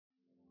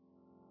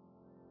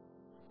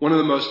One of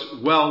the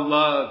most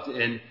well-loved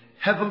and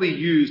heavily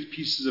used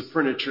pieces of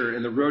furniture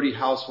in the Rohde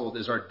household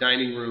is our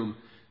dining room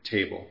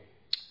table.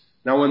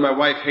 Now, when my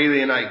wife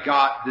Haley and I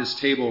got this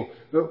table,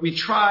 we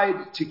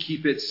tried to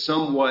keep it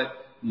somewhat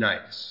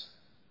nice.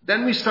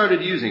 Then we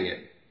started using it.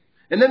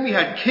 And then we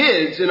had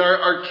kids, and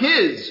our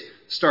kids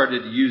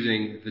started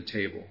using the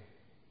table.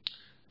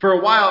 For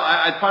a while,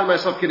 I'd find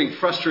myself getting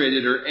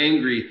frustrated or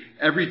angry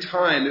every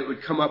time it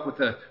would come up with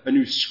a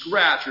new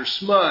scratch or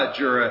smudge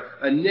or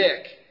a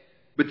nick.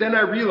 But then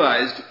I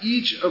realized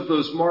each of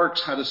those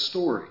marks had a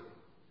story.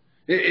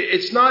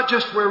 It's not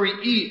just where we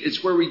eat,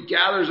 it's where we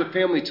gather as a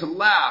family to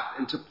laugh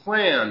and to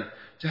plan,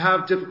 to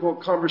have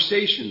difficult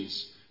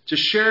conversations, to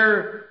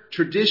share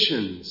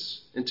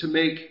traditions, and to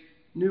make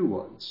new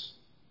ones.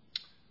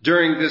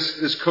 During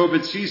this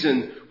COVID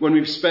season, when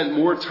we've spent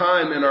more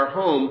time in our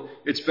home,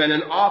 it's been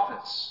an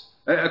office,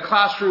 a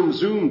classroom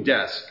Zoom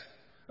desk,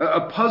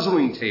 a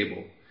puzzling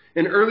table.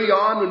 And early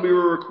on, when we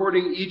were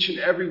recording each and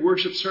every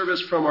worship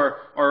service from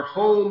our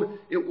home,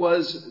 it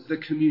was the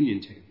communion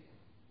table.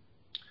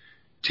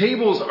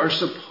 Tables are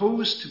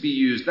supposed to be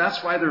used.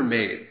 That's why they're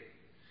made.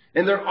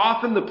 And they're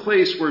often the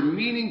place where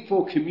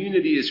meaningful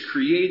community is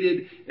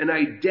created and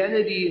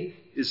identity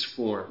is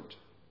formed.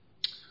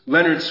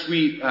 Leonard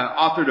Sweet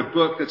authored a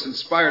book that's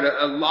inspired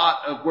a lot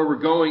of where we're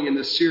going in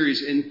this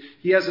series. And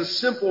he has a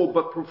simple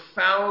but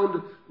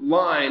profound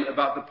line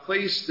about the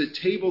place that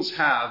tables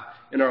have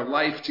in our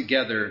life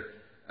together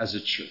as a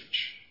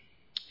church.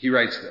 He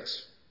writes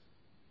this: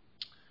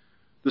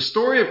 "The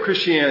story of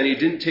Christianity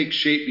didn't take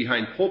shape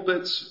behind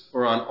pulpits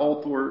or on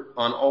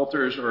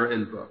altars or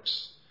in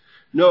books.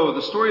 No,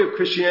 the story of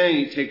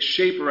Christianity takes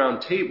shape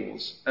around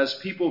tables as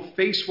people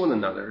face one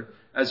another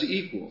as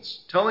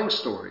equals, telling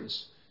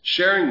stories,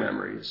 sharing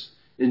memories,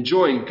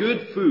 enjoying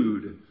good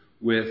food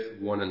with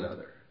one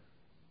another."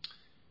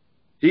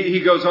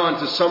 He goes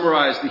on to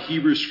summarize the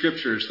Hebrew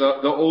scriptures,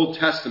 the Old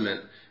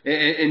Testament,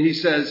 and he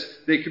says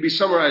they could be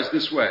summarized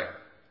this way: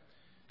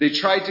 they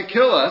tried to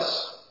kill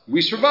us,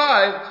 we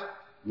survived,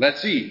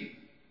 let's eat.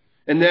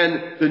 And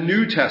then the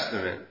New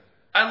Testament: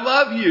 I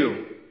love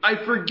you, I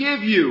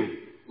forgive you,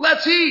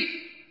 let's eat.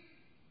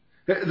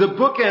 The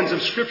bookends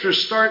of Scripture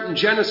start in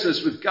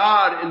Genesis with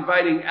God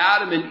inviting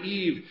Adam and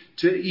Eve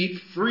to eat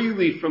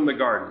freely from the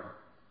garden.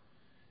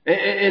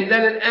 And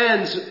then it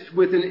ends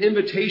with an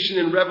invitation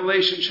in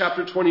Revelation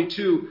chapter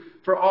 22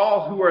 for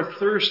all who are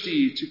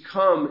thirsty to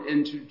come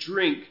and to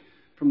drink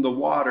from the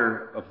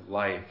water of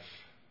life.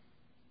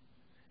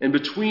 And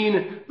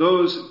between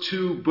those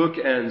two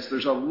bookends,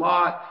 there's a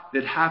lot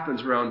that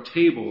happens around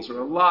tables, or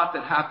a lot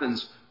that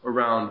happens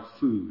around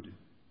food.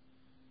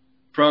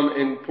 From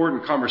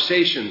important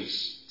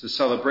conversations to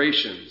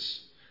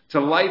celebrations to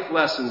life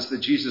lessons that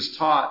Jesus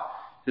taught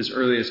his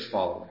earliest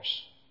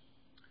followers.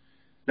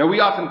 Now,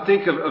 we often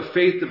think of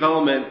faith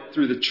development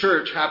through the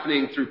church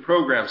happening through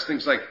programs,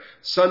 things like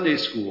Sunday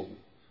school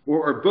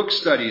or book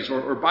studies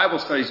or Bible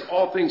studies,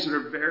 all things that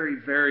are very,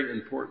 very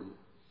important.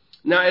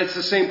 Now, it's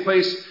the same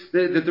place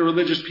that the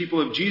religious people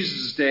of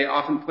Jesus' day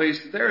often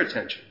placed their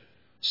attention,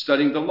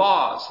 studying the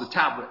laws, the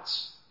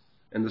tablets,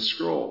 and the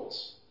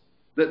scrolls,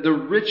 the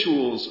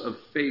rituals of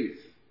faith.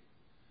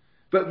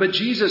 But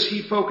Jesus,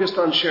 he focused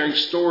on sharing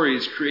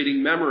stories,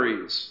 creating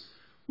memories,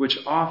 which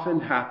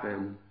often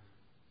happen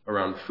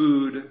around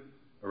food,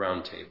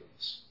 around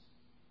tables.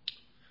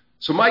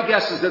 So my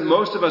guess is that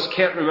most of us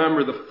can't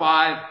remember the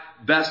 5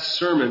 best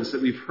sermons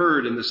that we've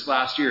heard in this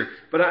last year,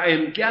 but I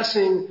am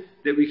guessing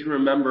that we can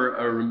remember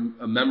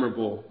a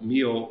memorable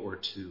meal or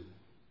two.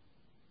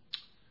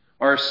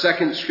 Our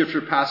second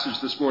scripture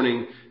passage this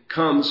morning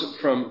comes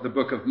from the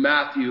book of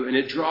Matthew, and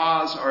it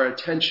draws our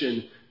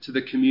attention to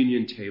the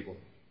communion table.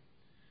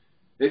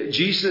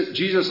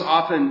 Jesus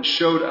often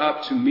showed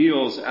up to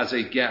meals as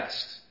a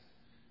guest,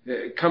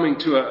 coming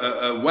to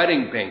a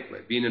wedding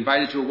banquet, being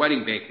invited to a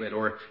wedding banquet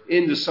or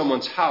into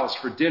someone's house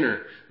for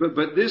dinner.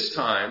 But this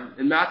time,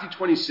 in Matthew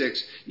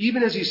 26,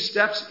 even as he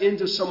steps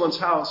into someone's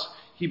house,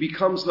 he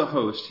becomes the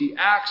host. He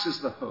acts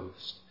as the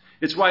host.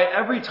 It's why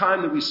every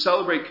time that we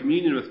celebrate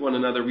communion with one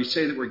another, we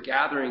say that we're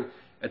gathering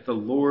at the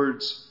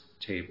Lord's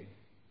table.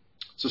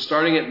 So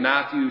starting at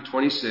Matthew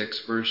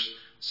 26, verse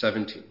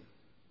 17.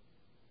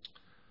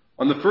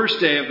 On the first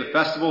day of the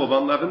festival of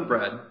unleavened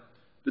bread,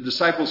 the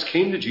disciples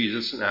came to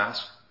Jesus and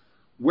asked,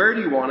 "Where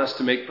do you want us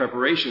to make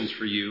preparations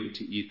for you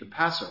to eat the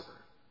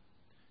Passover?"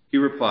 He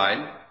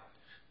replied,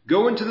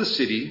 "Go into the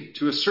city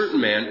to a certain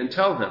man and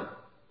tell him,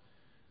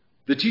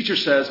 'The teacher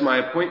says, my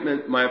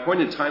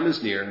appointed time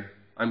is near.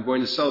 I'm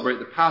going to celebrate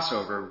the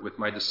Passover with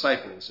my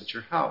disciples at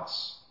your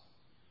house.'"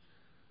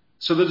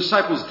 So the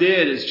disciples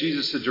did as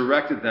Jesus had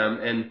directed them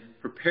and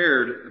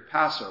prepared the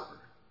Passover.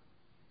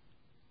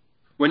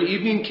 When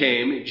evening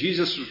came,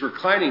 Jesus was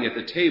reclining at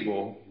the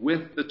table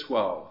with the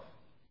 12.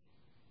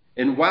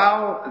 And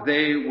while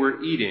they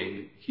were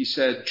eating, he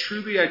said,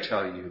 "Truly I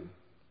tell you,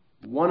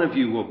 one of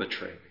you will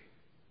betray me."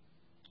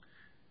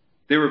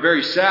 They were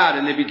very sad,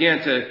 and they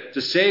began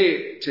to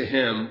say to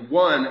him,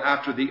 one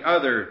after the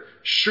other,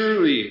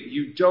 "Surely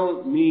you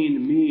don't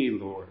mean me,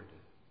 Lord."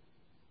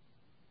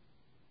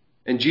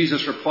 And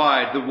Jesus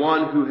replied, "The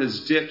one who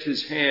has dipped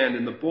his hand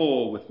in the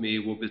bowl with me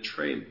will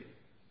betray me.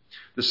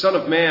 The Son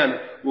of Man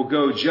will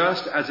go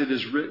just as it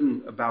is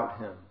written about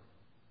him.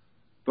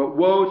 But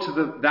woe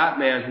to that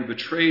man who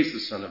betrays the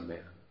Son of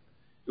Man.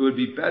 It would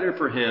be better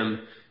for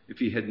him if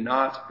he had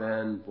not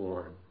been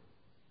born."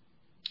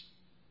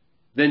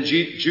 Then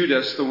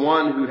Judas, the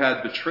one who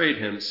had betrayed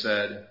him,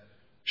 said,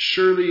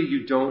 "Surely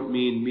you don't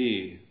mean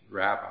me,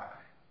 Rabbi."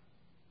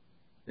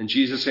 And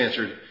Jesus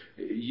answered,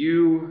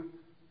 "You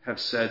have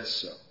said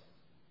so."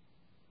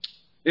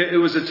 It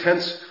was a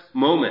tense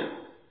moment.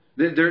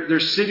 They're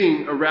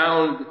sitting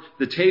around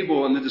the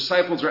table and the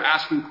disciples are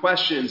asking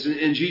questions.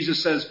 And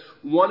Jesus says,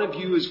 "One of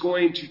you is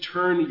going to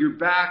turn your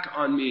back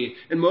on me."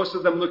 And most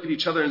of them look at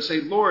each other and say,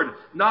 "Lord,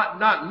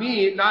 not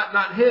me,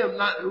 not him,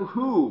 not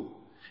who?"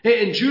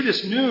 And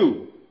Judas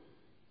knew.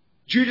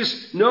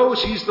 Judas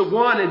knows he's the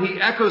one, and he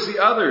echoes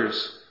the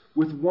others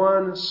with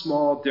one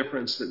small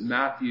difference that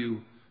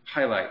Matthew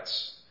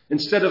highlights.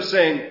 Instead of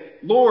saying,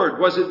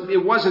 "Lord,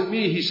 it wasn't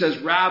me," he says,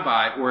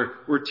 "Rabbi,"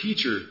 or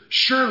 "Teacher."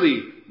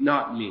 Surely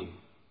not me.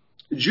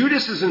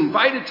 Judas is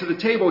invited to the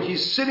table.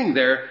 He's sitting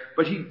there,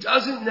 but he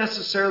doesn't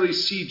necessarily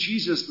see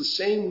Jesus the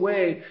same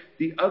way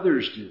the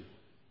others do.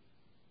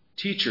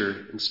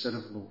 Teacher instead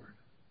of Lord.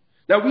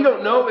 Now, we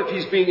don't know if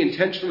he's being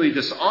intentionally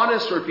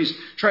dishonest or if he's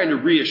trying to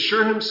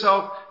reassure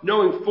himself,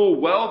 knowing full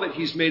well that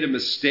he's made a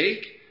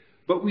mistake.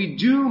 But we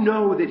do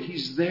know that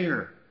he's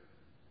there,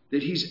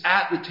 that he's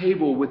at the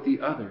table with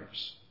the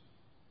others.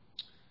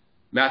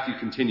 Matthew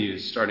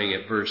continues, starting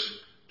at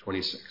verse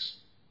 26.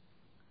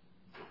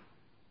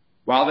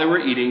 While they were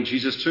eating,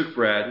 Jesus took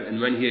bread, and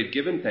when he had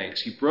given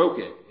thanks, he broke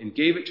it and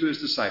gave it to his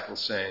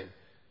disciples, saying,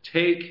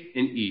 "Take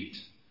and eat.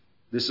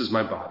 This is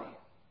my body."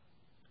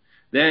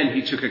 Then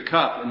he took a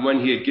cup, and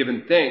when he had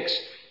given thanks,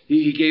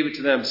 he gave it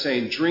to them,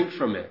 saying, "Drink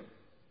from it,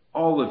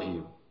 all of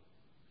you.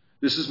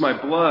 This is my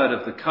blood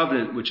of the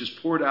covenant, which is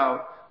poured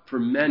out for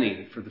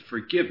many for the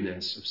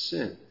forgiveness of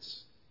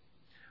sins.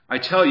 I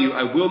tell you,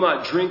 I will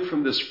not drink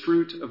from this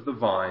fruit of the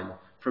vine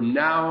from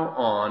now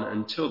on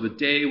until the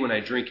day when I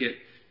drink it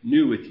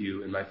new with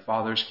you in my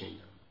Father's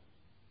kingdom."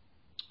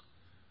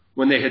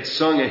 When they had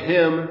sung a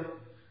hymn,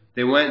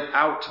 they went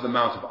out to the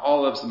Mount of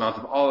Olives. The Mount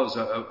of Olives,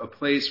 a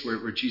place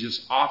where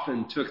Jesus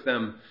often took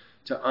them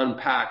to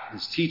unpack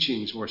his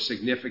teachings or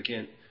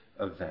significant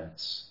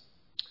events.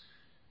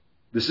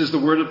 This is the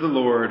word of the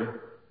Lord.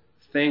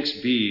 Thanks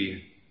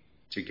be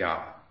to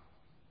God.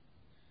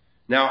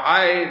 Now,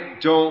 I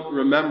don't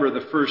remember the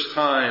first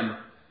time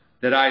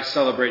that I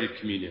celebrated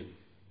communion.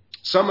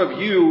 Some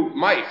of you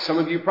might. Some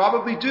of you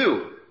probably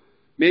do.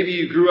 Maybe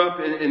you grew up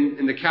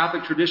in the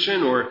Catholic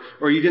tradition,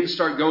 or you didn't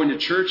start going to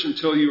church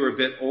until you were a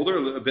bit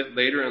older, a bit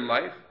later in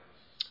life.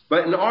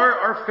 But in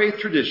our faith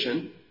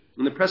tradition,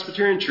 in the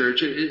Presbyterian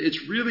Church,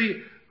 it's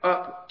really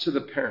up to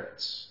the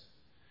parents.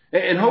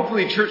 And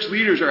hopefully church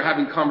leaders are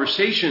having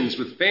conversations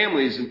with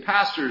families, and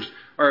pastors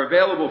are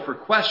available for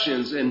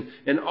questions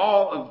and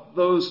all of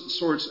those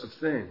sorts of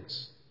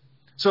things.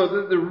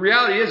 So the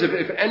reality is,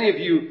 if any of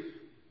you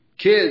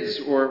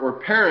kids or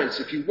parents,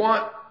 if you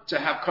want to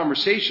have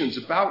conversations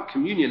about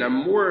communion, I'm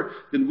more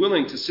than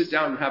willing to sit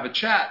down and have a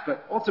chat,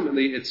 but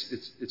ultimately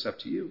it's up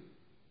to you.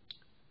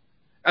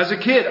 As a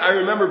kid, I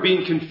remember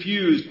being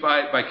confused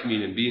by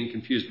communion, being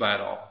confused by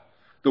it all.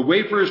 The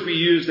wafers we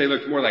used, they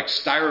looked more like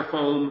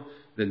styrofoam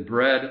than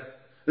bread.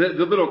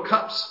 The little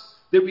cups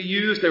that we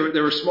used, they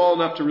were small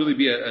enough to really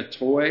be a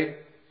toy.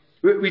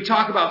 We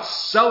talk about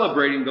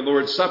celebrating the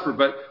Lord's Supper,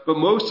 but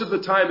most of the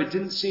time it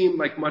didn't seem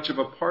like much of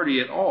a party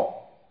at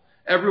all.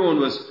 Everyone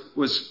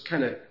was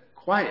kind of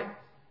quiet.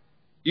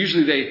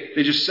 Usually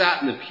they just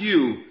sat in the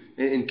pew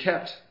and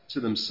kept to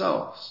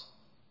themselves.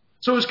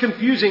 So it was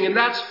confusing, and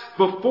that's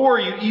before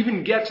you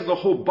even get to the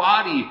whole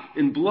body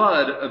and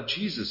blood of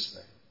Jesus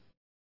thing.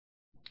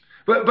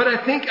 But I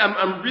think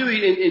I'm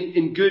really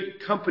in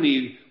good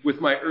company with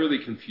my early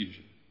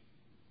confusion.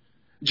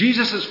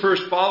 Jesus'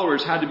 first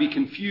followers had to be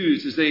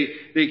confused as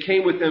they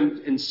came with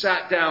him and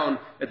sat down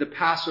at the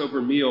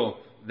Passover meal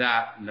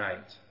that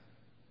night.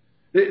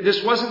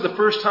 This wasn't the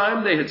first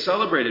time they had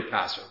celebrated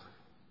Passover.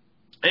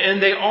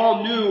 And they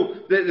all knew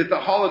that the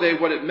holiday,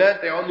 what it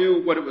meant. They all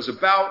knew what it was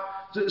about.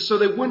 So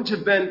they wouldn't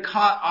have been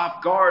caught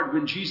off guard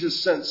when Jesus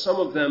sent some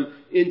of them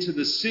into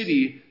the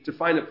city to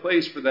find a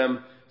place for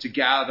them to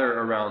gather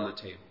around the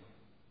table.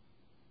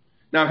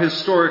 Now,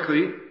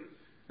 historically,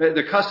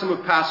 the custom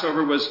of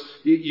Passover was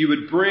you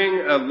would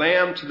bring a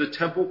lamb to the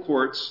temple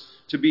courts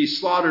to be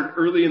slaughtered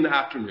early in the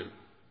afternoon.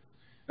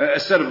 A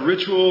set of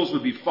rituals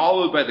would be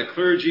followed by the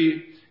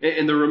clergy,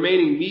 and the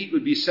remaining meat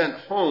would be sent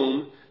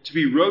home to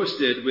be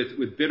roasted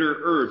with bitter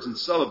herbs and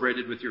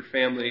celebrated with your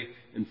family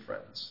and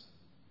friends.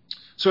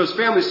 So as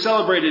families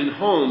celebrated in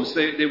homes,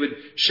 they would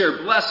share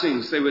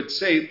blessings, they would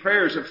say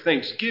prayers of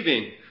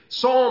thanksgiving,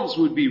 psalms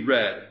would be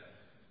read,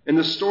 and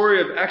the story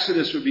of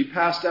Exodus would be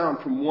passed down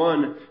from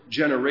one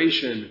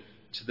generation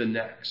to the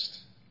next.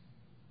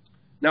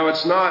 Now,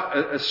 it's not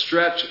a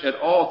stretch at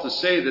all to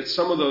say that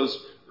some of those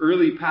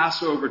early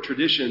Passover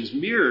traditions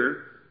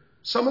mirror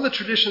some of the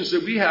traditions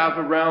that we have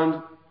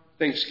around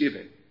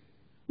Thanksgiving.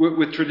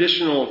 with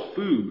traditional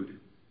food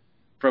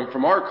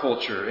from our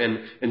culture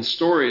and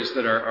stories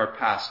that are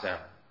passed down.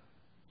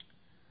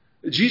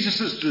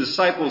 Jesus'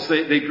 disciples,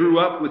 they grew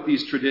up with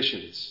these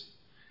traditions.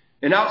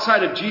 And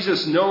outside of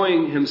Jesus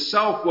knowing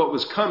himself what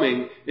was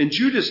coming, and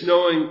Judas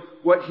knowing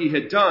what he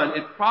had done,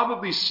 it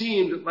probably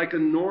seemed like a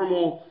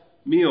normal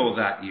meal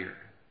that year.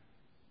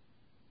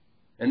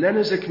 And then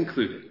as it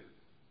concluded,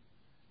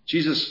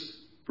 Jesus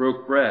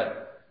broke bread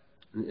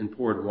and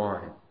poured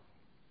wine.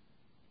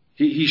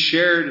 He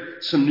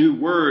shared some new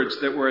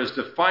words that were as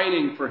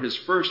defining for his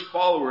first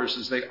followers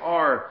as they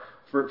are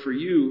for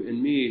you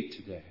and me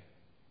today.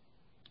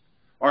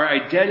 Our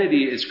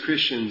identity as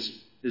Christians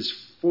is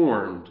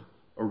formed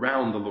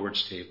around the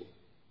Lord's table.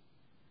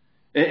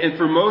 And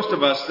for most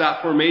of us,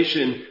 that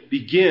formation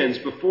begins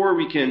before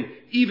we can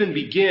even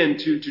begin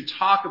to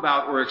talk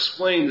about or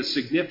explain the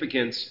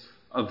significance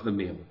of the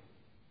meal.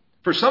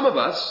 For some of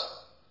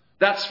us,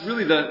 that's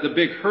really the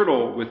big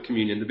hurdle with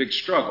communion, the big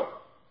struggle.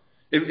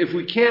 If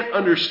we can't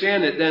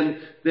understand it,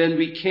 then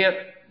we can't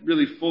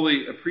really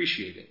fully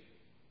appreciate it.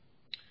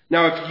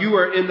 Now, if you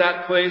are in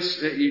that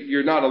place,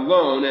 you're not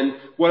alone. And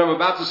what I'm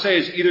about to say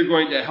is either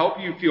going to help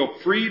you feel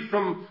freed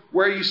from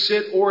where you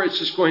sit, or it's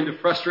just going to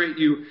frustrate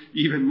you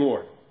even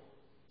more.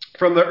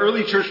 From the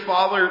early church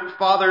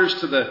fathers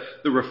to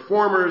the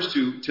reformers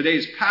to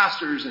today's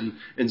pastors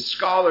and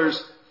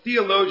scholars,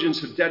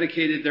 theologians have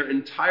dedicated their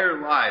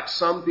entire lives,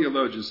 some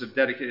theologians have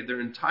dedicated their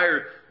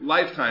entire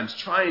lifetimes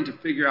trying to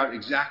figure out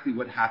exactly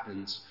what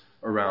happens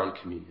around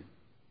communion.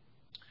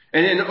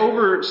 And an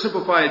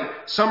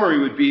oversimplified summary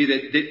would be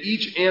that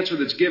each answer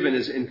that's given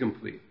is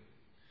incomplete.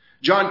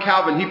 John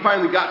Calvin, he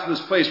finally got to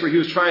this place where he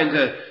was trying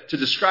to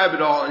describe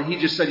it all, and he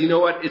just said, you know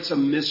what, it's a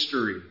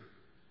mystery.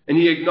 And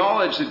he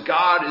acknowledged that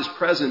God is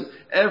present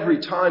every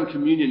time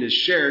communion is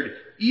shared,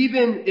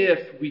 even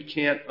if we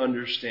can't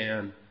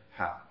understand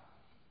how.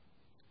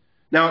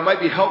 Now, it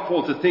might be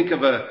helpful to think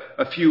of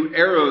a few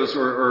arrows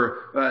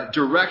or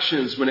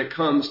directions when it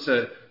comes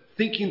to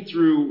thinking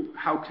through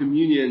how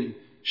communion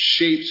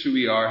shapes who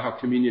we are, how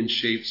communion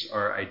shapes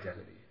our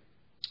identity.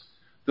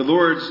 The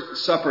Lord's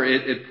Supper,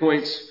 it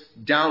points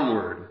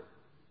downward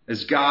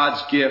as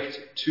God's gift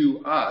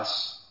to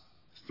us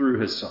through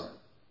his Son.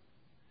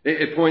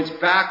 It points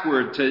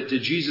backward to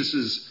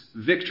Jesus'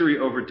 victory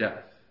over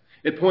death.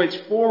 It points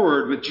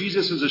forward with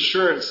Jesus'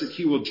 assurance that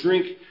he will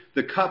drink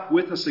the cup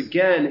with us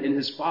again in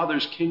his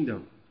Father's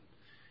kingdom.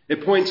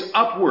 It points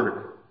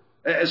upward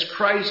as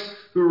Christ,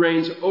 who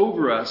reigns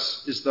over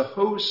us, is the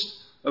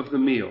host of the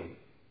meal.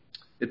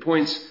 It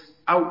points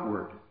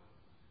outward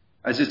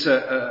as it's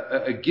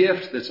a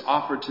gift that's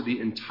offered to the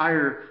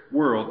entire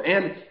world.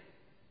 And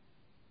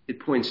it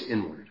points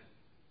inward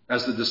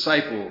as the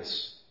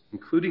disciples,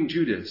 including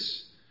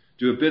Judas,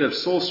 do a bit of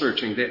soul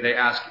searching. They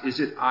ask, is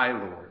it I,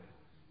 Lord?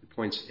 It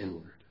points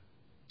inward.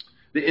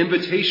 The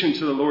invitation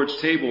to the Lord's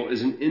table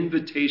is an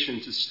invitation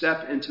to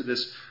step into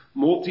this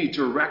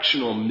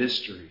multi-directional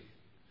mystery.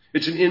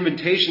 It's an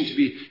invitation to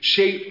be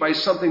shaped by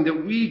something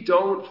that we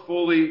don't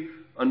fully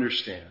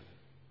understand.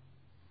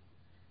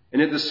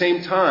 And at the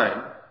same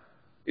time,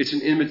 it's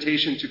an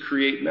invitation to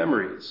create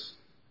memories,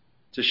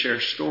 to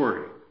share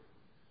story,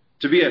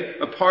 to be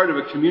a part of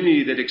a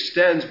community that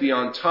extends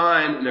beyond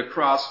time and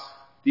across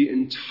the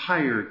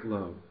entire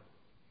globe.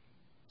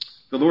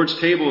 The Lord's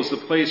table is the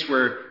place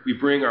where we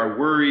bring our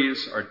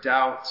worries, our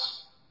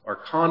doubts, our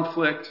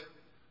conflict,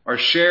 our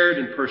shared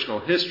and personal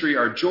history,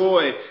 our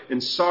joy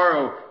and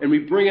sorrow, and we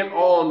bring it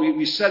all and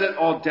we set it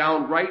all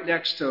down right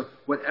next to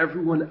what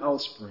everyone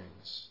else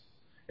brings.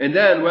 And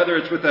then, whether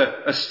it's with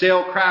a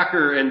stale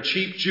cracker and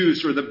cheap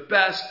juice or the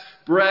best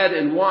bread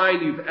and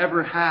wine you've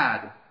ever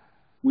had,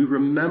 we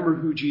remember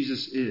who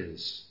Jesus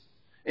is.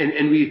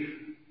 And we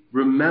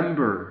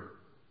remember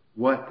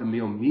what the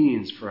meal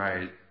means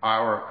for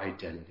our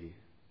identity.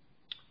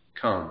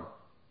 Come,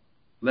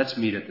 let's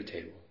meet at the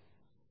table.